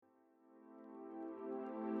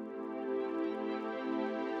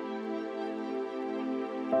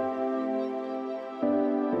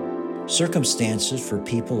Circumstances for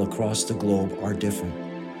people across the globe are different,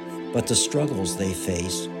 but the struggles they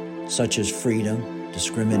face, such as freedom,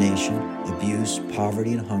 discrimination, abuse,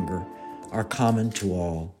 poverty, and hunger, are common to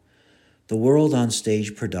all. The World on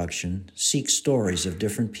Stage production seeks stories of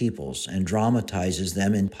different peoples and dramatizes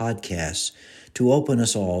them in podcasts to open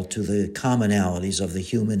us all to the commonalities of the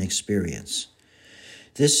human experience.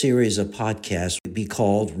 This series of podcasts would be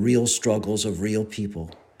called Real Struggles of Real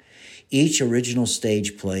People. Each original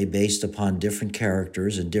stage play based upon different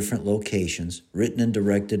characters in different locations, written and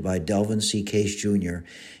directed by Delvyn C. Case Jr.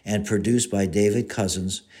 and produced by David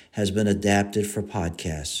Cousins, has been adapted for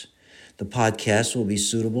podcasts. The podcast will be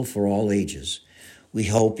suitable for all ages. We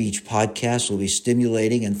hope each podcast will be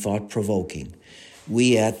stimulating and thought-provoking.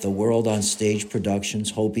 We at the World on Stage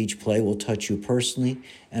Productions hope each play will touch you personally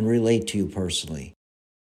and relate to you personally.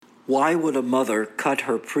 Why would a mother cut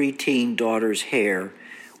her preteen daughter's hair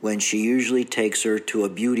when she usually takes her to a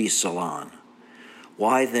beauty salon?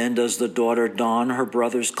 Why then does the daughter don her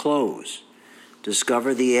brother's clothes?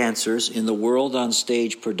 Discover the answers in the World on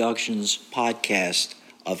Stage Productions podcast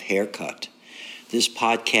of Haircut. This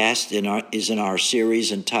podcast is in our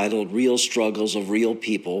series entitled Real Struggles of Real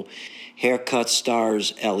People. Haircut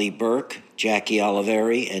stars Ellie Burke, Jackie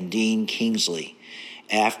Oliveri, and Dean Kingsley.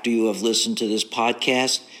 After you have listened to this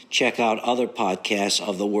podcast, check out other podcasts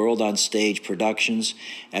of the World on Stage Productions,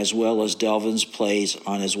 as well as Delvin's plays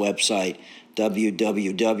on his website,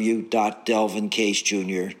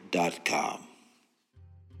 www.delvincasejr.com.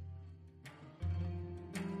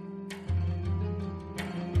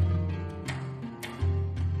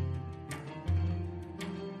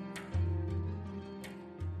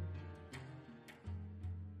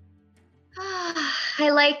 I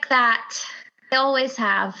like that. I always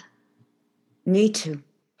have. Me too.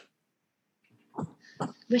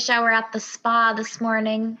 Wish I were at the spa this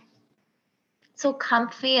morning. It's so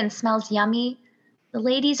comfy and smells yummy. The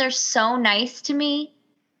ladies are so nice to me.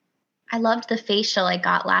 I loved the facial I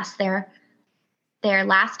got last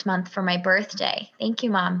month for my birthday. Thank you,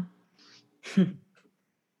 Mom. And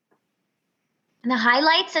the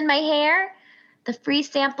highlights in my hair, the free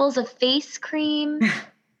samples of face cream,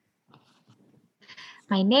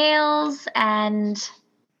 my nails, and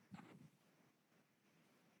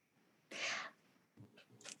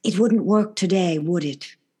it wouldn't work today, would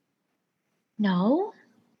it? No.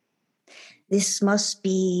 This must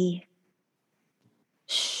be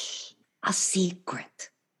a secret.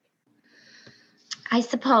 I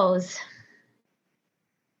suppose.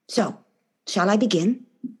 So, shall I begin?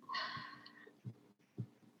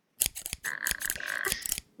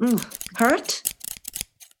 Hurt?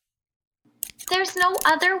 There's no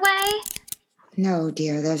other way? No,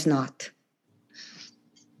 dear, there's not.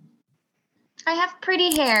 I have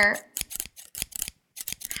pretty hair.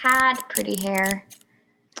 Had pretty hair.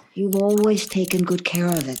 You've always taken good care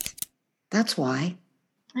of it. That's why.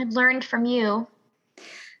 I've learned from you.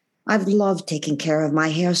 I've loved taking care of my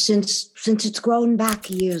hair since it's grown back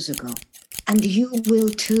years ago. And you will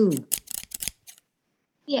too.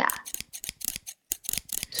 Yeah.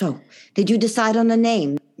 So, did you decide on a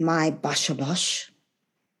name? My Basha Bosh?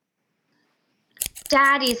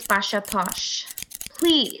 Daddy's Basha Posh.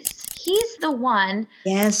 Please. He's the one.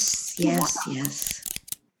 Yes.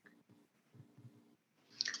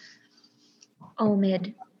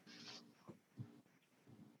 Omid.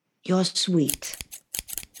 You're sweet.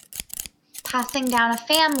 Passing down a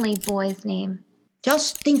family boy's name.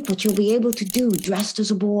 Just think what you'll be able to do dressed as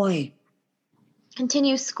a boy.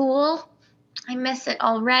 Continue school. I miss it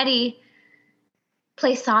already.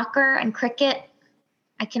 Play soccer and cricket.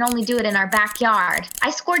 I can only do it in our backyard. I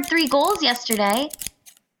scored 3 goals yesterday.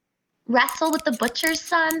 Wrestle with the butcher's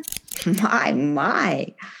son.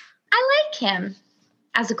 My. I like him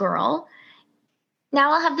as a girl.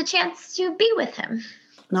 Now I'll have the chance to be with him.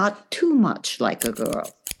 Not too much like a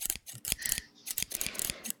girl.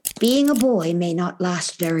 Being a boy may not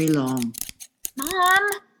last very long. Mom.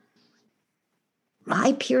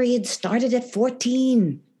 My period started at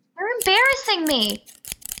 14. You're embarrassing me.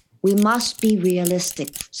 We must be realistic,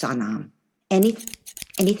 Sanam.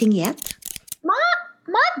 Anything yet?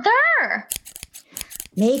 Mother!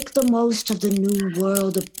 Make the most of the new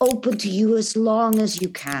world open to you as long as you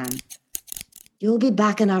can. You'll be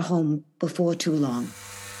back in our home before too long.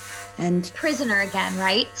 And prisoner again,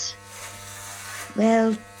 right?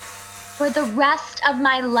 Well, for the rest of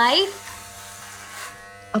my life?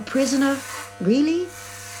 A prisoner? Really?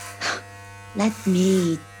 Let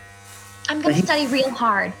me. I'm going to study real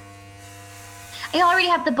hard. I already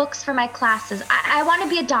have the books for my classes. I want to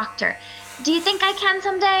be a doctor. Do you think I can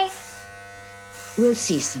someday? We'll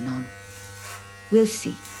see, Sanam. We'll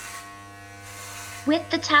see. With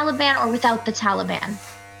the Taliban or without the Taliban?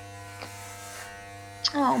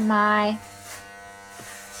 Oh my.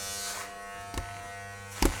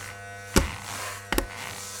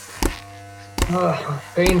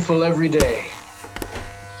 Painful every day.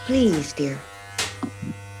 Please, dear.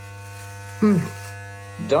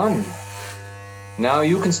 Done. Now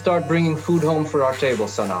you can start bringing food home for our table,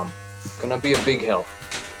 Sanam. Gonna be a big help.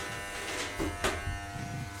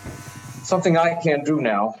 Something I can't do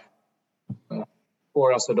now.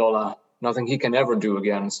 Poor Asadolla. Nothing he can ever do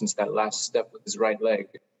again since that last step with his right leg.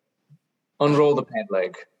 Unroll the pant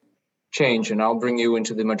leg. Change, and I'll bring you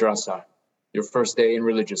into the madrasa. Your first day in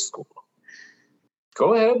religious school.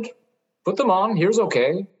 Go ahead. Put them on. Here's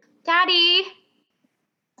okay. Daddy!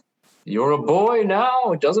 You're a boy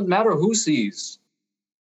now. It doesn't matter who sees.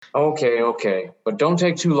 Okay. But don't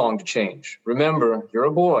take too long to change. Remember, you're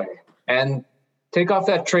a boy. And take off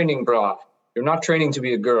that training bra. You're not training to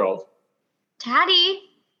be a girl. Daddy!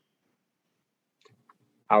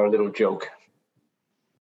 Our little joke.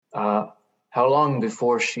 How long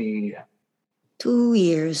before she... 2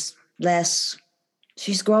 years, less.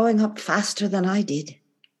 She's growing up faster than I did.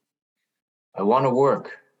 I want to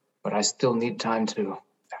work, but I still need time to...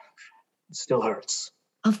 It still hurts.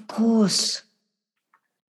 Of course.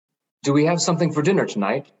 Do we have something for dinner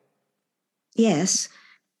tonight? Yes,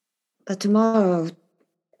 but tomorrow...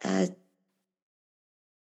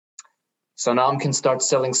 Sanam can start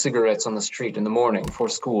selling cigarettes on the street in the morning for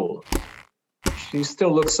school. She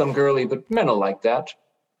still looks some girly, but men are like that.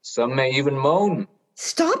 Some may even moan.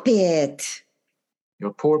 Stop it!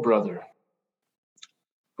 Your poor brother.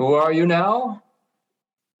 Who are you now?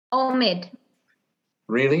 Omid.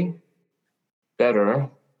 Really? Better.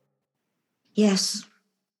 Yes.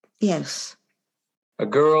 A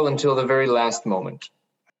girl until the very last moment.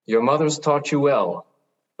 Your mother's taught you well,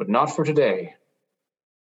 but not for today.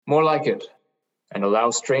 More like it, and allow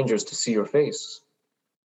strangers to see your face.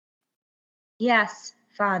 Yes,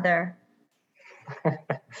 Father.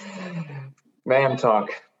 Man talk,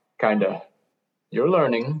 kinda. You're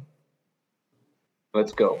learning.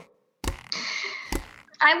 Let's go.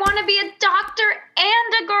 I want to be a doctor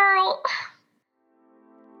and a girl.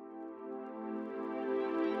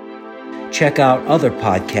 Check out other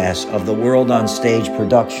podcasts of the World on Stage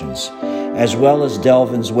Productions, as well as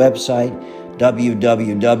Delvyn's website,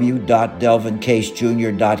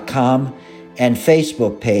 www.delvyncasejr.com, and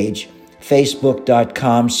Facebook page,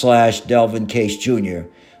 facebook.com/DelvynCaseJr.,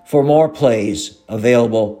 for more plays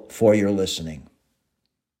available for your listening.